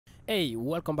Hey,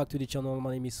 welcome back to the channel.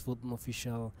 My name is FULTON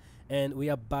Official, and we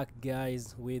are back,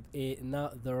 guys, with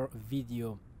another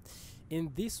video. In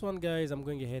this one, guys, I'm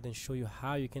going ahead and show you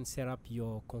how you can set up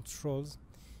your controls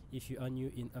if you are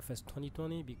new in FS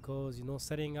 2020, because you know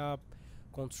setting up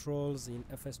controls in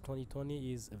FS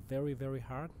 2020 is very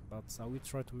hard, but I will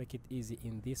try to make it easy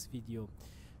in this video.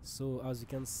 So as you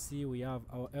can see, we have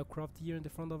our aircraft here in the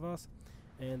front of us,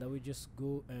 and I will just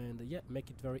go and make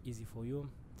it very easy for you.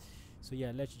 So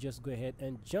yeah, let's just go ahead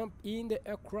and jump in the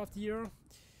aircraft here.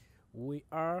 We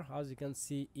are, as you can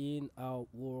see, in our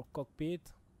cockpit,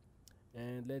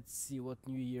 and let's see what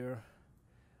new year.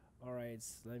 All right,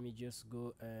 let me just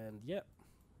go and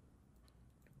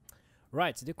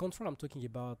right, the control I'm talking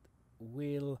about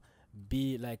will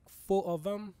be like 4 of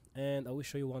them, and I will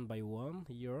show you one by one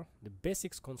here the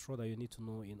basics control that you need to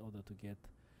know in order to get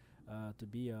to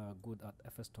be good at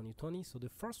FS 2020. So the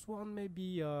first one,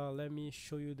 maybe let me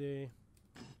show you the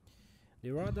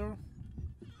rudder.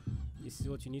 This is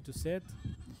what you need to set.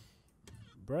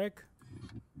 Brake,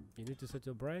 you need to set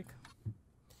your brake.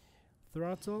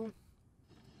 Throttle,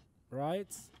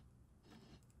 right,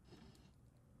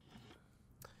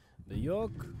 the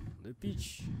yoke, the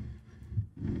pitch.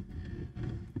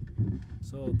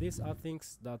 So these are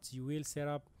things that you will set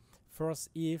up first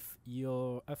if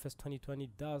your FS 2020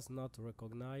 does not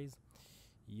recognize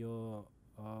your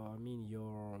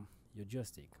your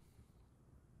joystick.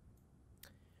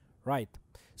 Right,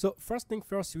 so first thing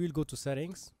first, you will go to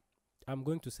settings. I'm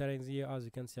going to settings here. As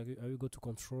you can see, I will go to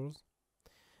controls,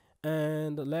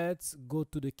 and let's go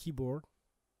to the keyboard.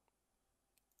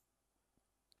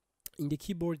 In the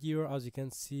keyboard here, as you can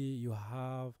see, you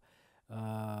have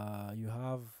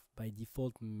by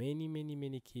default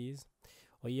many keys.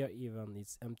 Or here even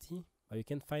it's empty, but you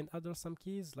can find some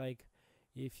keys, like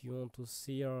if you want to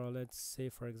see, or let's say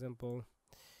for example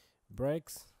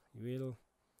brakes, you will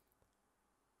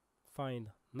find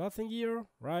nothing here,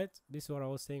 right? This is what I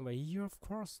was saying. But here, of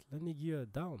course, landing gear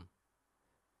down,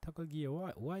 tackle gear,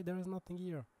 why there is nothing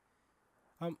here?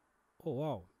 Oh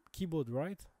wow, keyboard,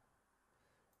 right?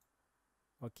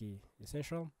 Okay,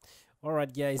 essential. All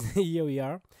right, guys, here we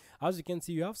are. As you can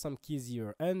see, you have some keys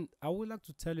here, and I would like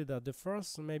to tell you that the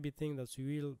first maybe thing that you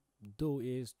will do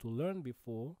is to learn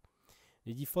before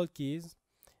the default keys,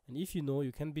 and if you know,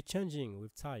 you can be changing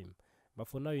with time, but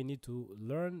for now you need to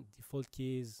learn default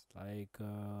keys, like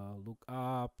look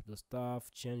up the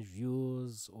stuff, change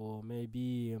views, or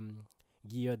maybe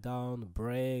gear down,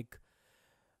 brake.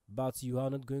 But you are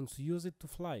not going to use it to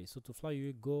fly. So to fly,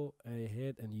 you go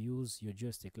ahead and use your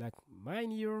joystick. Like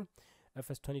mine here,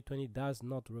 FS 2020 does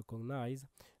not recognize.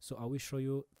 So I will show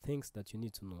you things that you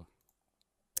need to know.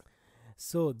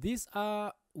 So these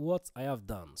are what I have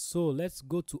done. So let's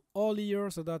go to all here,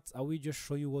 so that I will just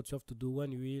show you what you have to do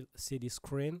when you will see the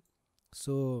screen.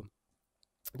 So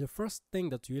the first thing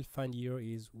that you will find here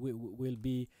is will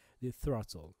be the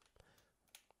throttle.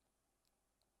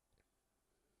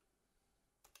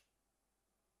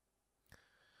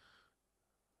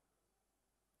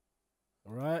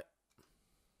 Right.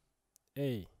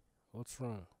 Hey, what's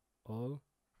wrong? All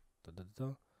that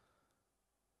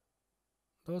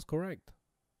was correct.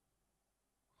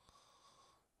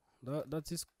 That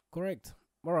is correct.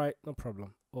 All right, no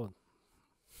problem. Oh,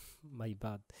 my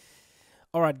bad.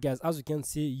 All right, guys, as you can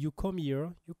see, you come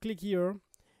here, you click here,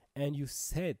 and you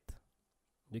set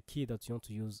the key that you want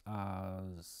to use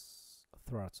as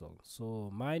throttle. So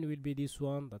mine will be this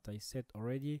one that I set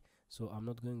already, so I'm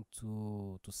not going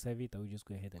to save it. I will just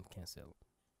go ahead and cancel.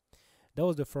 That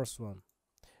was the first one.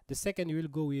 The second, you will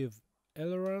go with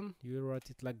aileron. You will write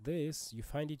it like this. You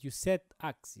find it, you set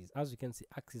axis. As you can see,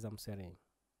 axis I'm setting.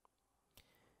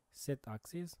 Set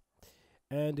axis.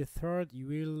 And the third you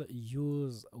will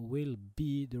use will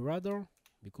be the rudder,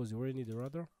 because you already need the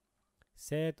rudder.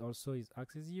 Set also is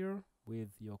axis here with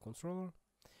your controller,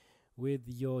 with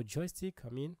your joystick, I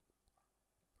mean.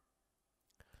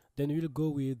 Then we'll go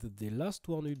with the last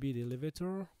one, will be the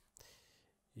elevator.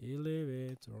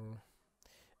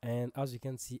 And as you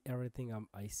can see, everything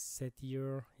I set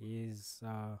here is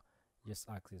just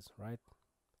axis, right?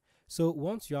 So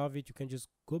once you have it, you can just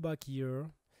go back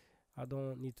here. I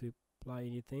don't need to apply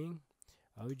anything.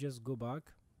 I will just go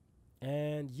back,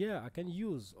 and I can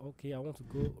use, okay, I want to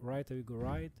go right, I will go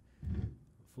right,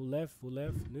 full left,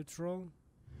 neutral,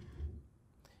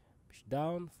 push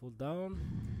down, full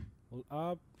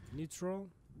up, neutral,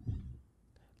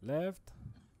 left,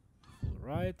 full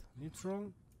right,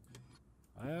 neutral.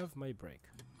 I have my brake.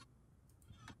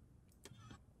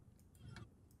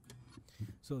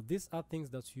 So these are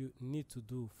things that you need to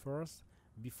do first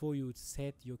before you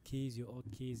set your keys, your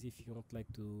odd keys, if you want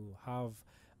like to have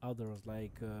others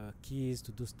like keys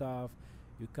to do stuff.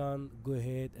 You can go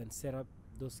ahead and set up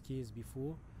those keys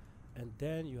before, and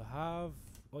then you have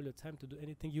all your time to do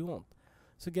anything you want.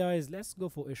 So guys, let's go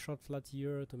for a short flat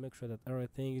here to make sure that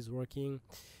everything is working.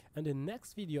 And the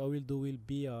next video I will do will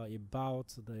be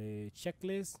about the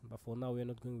checklist, but for now we're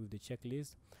not going with the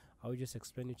checklist. I will just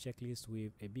explain the checklist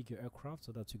with a bigger aircraft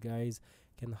so that you guys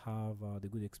can have the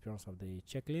good experience of the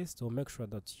checklist. So make sure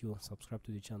that you subscribe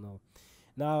to the channel.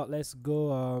 Now let's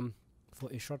go for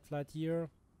a short flight here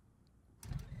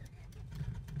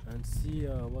and see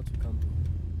what we can do.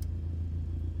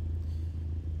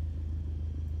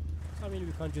 So, I mean,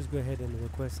 we can just go ahead and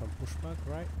request some pushback,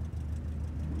 right?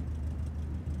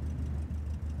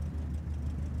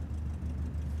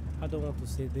 I don't want to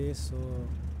say this, so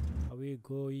I will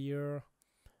go here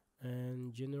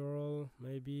and general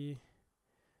maybe,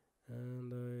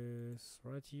 and it's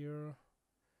right here.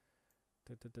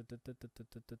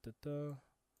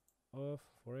 Off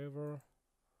forever.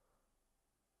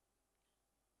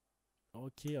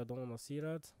 Okay, I don't want to see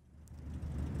that.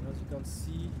 As you can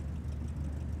see,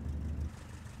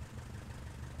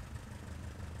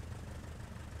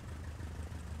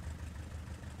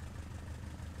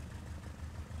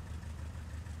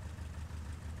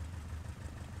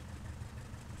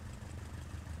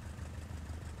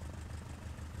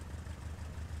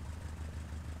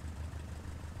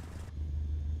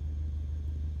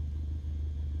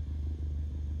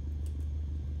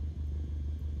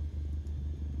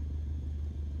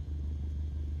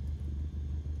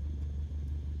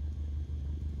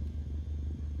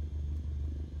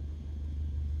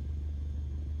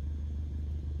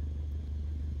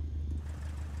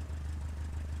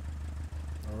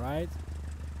 all right.